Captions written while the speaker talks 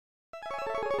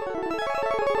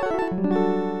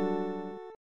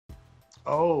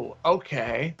Oh,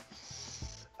 okay.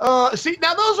 See,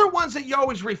 now those are ones that you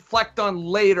always reflect on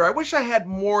later. I wish I had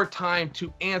more time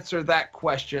to answer that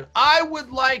question. I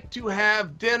would like to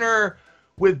have dinner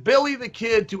with Billy the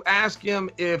Kid to ask him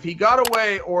if he got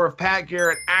away or if Pat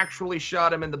Garrett actually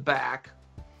shot him in the back.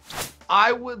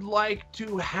 I would like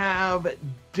to have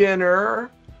dinner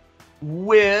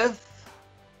with...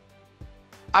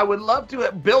 I would love to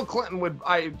have... Bill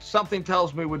Clinton something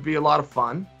tells me would be a lot of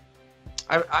fun.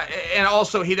 And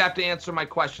also, he'd have to answer my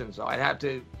questions, though. He'd have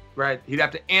to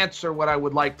answer what I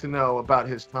would like to know about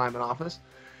his time in office.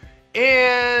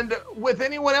 And with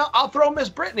anyone else, I'll throw Miss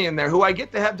Brittany in there, who I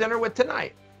get to have dinner with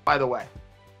tonight, by the way.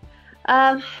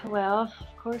 Well,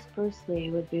 of course, Bruce Lee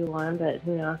would be one, but,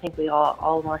 I think we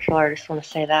all martial artists want to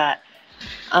say that.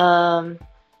 I'm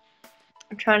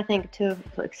trying to think, too,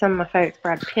 like some of my favorites,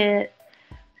 Brad Pitt,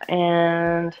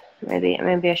 and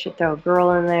maybe I should throw a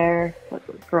girl in there.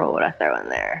 What girl would I throw in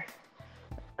there?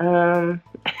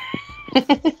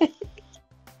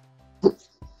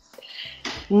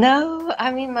 No,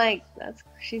 I mean, like,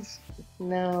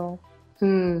 no.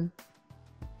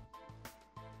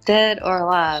 Dead or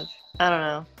alive? I don't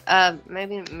know.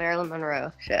 Maybe Marilyn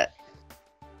Monroe. Shit.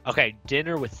 Okay,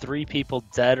 dinner with 3 people,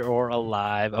 dead or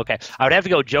alive. Okay, I would have to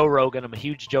go Joe Rogan. I'm a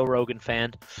huge Joe Rogan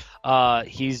fan.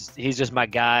 He's just my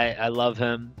guy. I love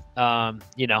him.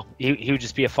 He would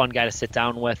just be a fun guy to sit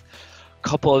down with. A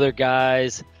couple other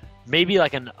guys. Maybe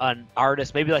like an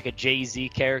artist, maybe like a Jay-Z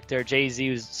character. Jay-Z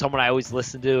was someone I always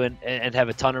listen to and have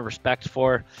a ton of respect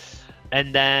for.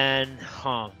 And then,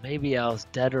 maybe else,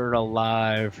 dead or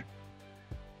alive.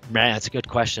 Man, that's a good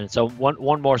question. So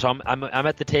one more. So I'm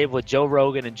at the table with Joe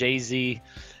Rogan and Jay-Z,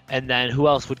 and then who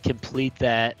else would complete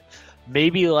that?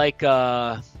 Maybe like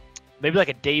a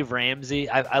Dave Ramsey.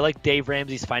 I like Dave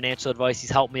Ramsey's financial advice. He's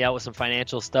helped me out with some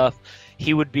financial stuff.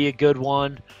 He would be a good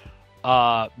one.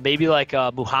 Maybe like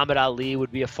Muhammad Ali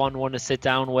would be a fun one to sit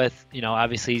down with.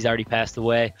 Obviously he's already passed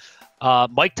away.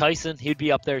 Mike Tyson, he'd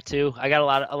be up there too. I got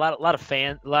a lot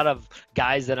of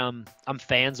guys that I'm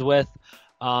fans with.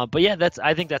 But yeah,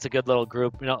 I think that's a good little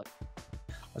group.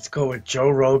 Let's go with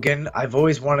Joe Rogan. I've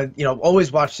always wanted,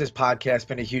 always watched this podcast,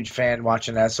 been a huge fan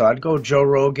watching that. So I'd go Joe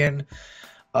Rogan,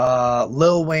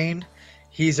 Lil Wayne.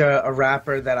 He's a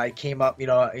rapper that I came up,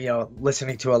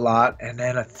 listening to a lot. And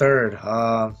then a third,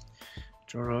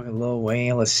 Joe Rogan, Lil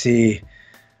Wayne. Let's see.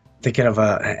 Thinking of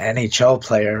an NHL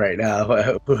player right now.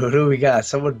 Who do we got?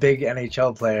 Someone big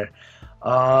NHL player.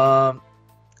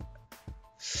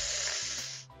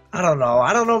 I don't know.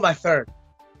 I don't know my third.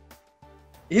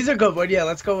 He's a good one. Yeah,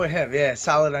 let's go with him. Yeah,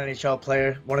 solid NHL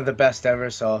player. One of the best ever.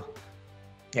 So,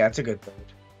 yeah, it's a good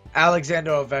third.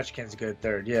 Alexander Ovechkin's a good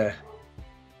third. Yeah.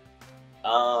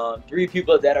 3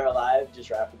 people dead or alive, just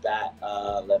right off the bat.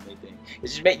 Let me think. You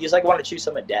just like want to choose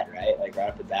someone dead, right? Like right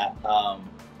off the bat. God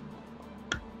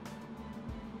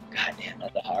damn,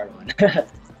 that's a hard one.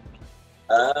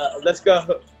 Let's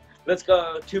go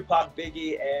Tupac,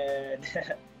 Biggie, and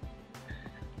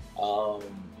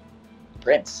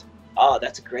Prince. Oh,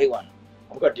 that's a great one.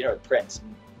 I'm going to dinner with Prince.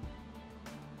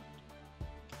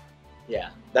 Yeah,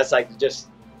 that's like just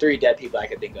 3 dead people I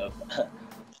could think of.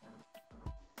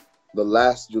 The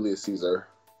last Julius Caesar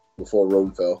before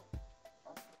Rome fell,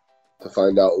 to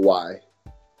find out why.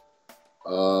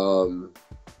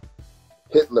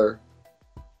 Hitler,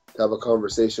 to have a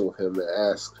conversation with him and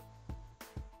ask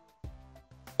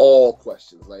all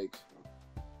questions, like,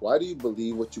 why do you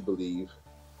believe what you believe?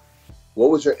 What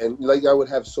was your end? Like, I would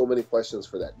have so many questions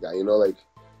for that guy, like,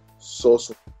 so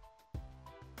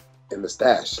in the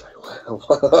stash. Like,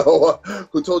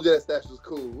 who told you that stash was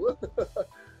cool?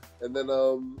 And then,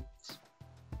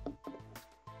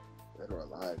 dead or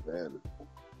alive, man.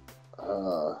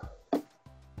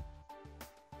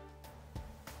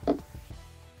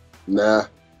 Nah.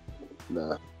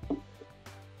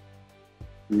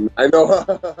 I know.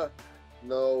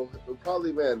 No, it would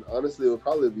probably, man, honestly, it would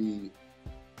probably be,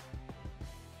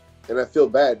 and I feel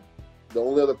bad, the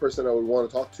only other person I would want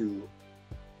to talk to,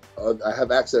 I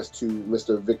have access to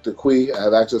Mr. Victor Cui, I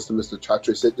have access to Mr.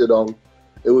 Chatre Sitjedong.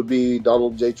 It would be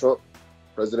Donald J. Trump,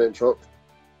 President Trump.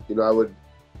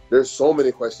 There's so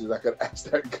many questions I could ask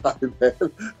that guy, man.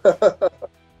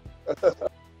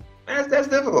 That's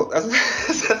difficult. That's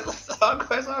a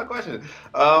hard question.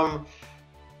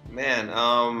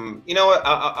 You know what?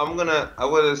 I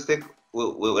would stick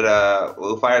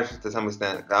with fire to some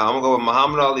extent. I'm gonna go with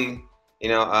Muhammad Ali.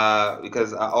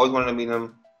 Because I always wanted to meet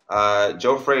him.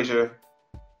 Joe Frazier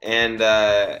and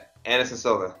Anderson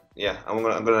Silva. Yeah,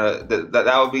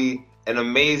 that would be an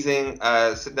amazing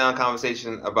sit down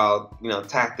conversation about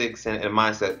tactics and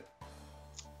mindset.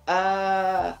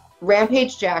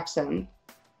 Rampage Jackson.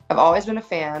 I've always been a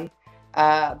fan.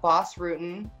 Boss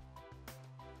Rutan.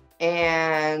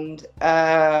 And,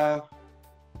 oh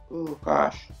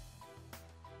gosh.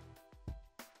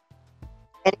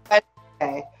 Anybody?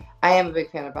 Okay. I am a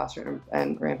big fan of Boss Rutan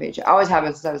and Rampage. I always have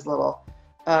been since I was little.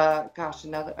 Gosh,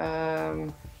 another,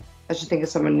 I should think of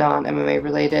someone non-MMA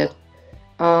related.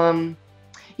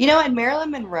 You know, and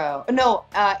Marilyn Monroe. No,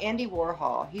 Andy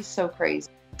Warhol. He's so crazy.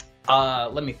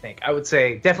 Let me think. I would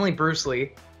say definitely Bruce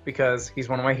Lee, because he's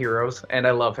one of my heroes and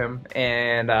I love him,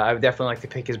 and I would definitely like to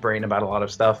pick his brain about a lot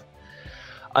of stuff.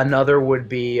 Another would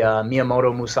be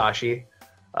Miyamoto Musashi.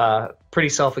 Pretty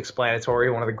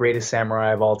self-explanatory, one of the greatest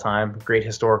samurai of all time, great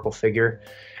historical figure.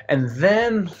 And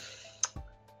then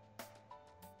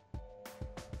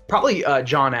probably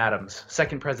John Adams,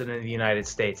 second president of the United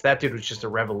States. That dude was just a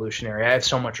revolutionary. I have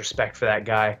so much respect for that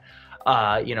guy.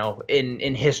 You know,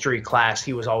 in history class,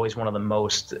 he was always one of the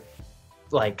most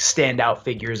like standout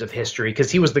figures of history,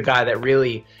 because he was the guy that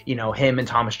really, you know, him and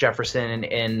Thomas Jefferson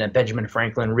and Benjamin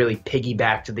Franklin really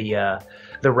piggybacked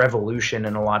the revolution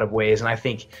in a lot of ways. And I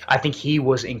think he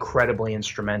was incredibly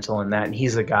instrumental in that. And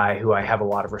he's a guy who I have a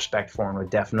lot of respect for and would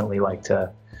definitely like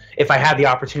to, if I had the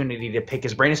opportunity to pick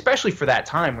his brain, especially for that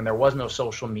time when there was no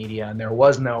social media and there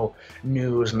was no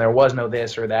news and there was no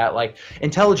this or that, like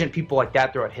intelligent people like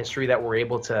that throughout history that were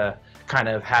able to kind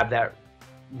of have that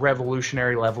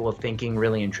revolutionary level of thinking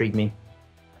really intrigued me.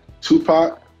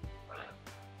 Tupac?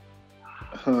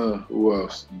 Who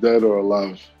else? Dead or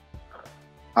alive?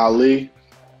 Ali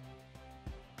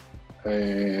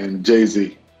and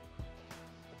Jay-Z.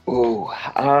 Ooh,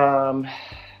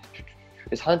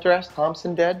 is Hunter S.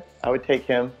 Thompson dead? I would take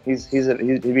him. He'd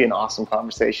be an awesome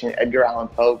conversation. Edgar Allan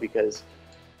Poe, because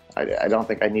I don't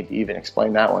think I need to even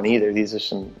explain that one either. These are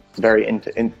some very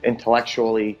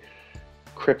intellectually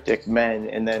cryptic men.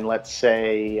 And then let's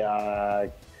say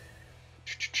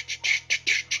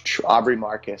Aubrey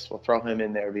Marcus. We'll throw him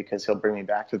in there because he'll bring me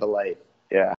back to the light.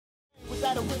 Yeah. With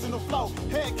that original flow,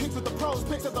 head kicks with the pros,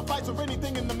 picks up the fights or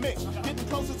anything in the mix. Getting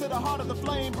closer to the heart of the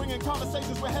flame, bringing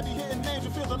conversations with heavy hitting names. You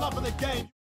feel the love of the game.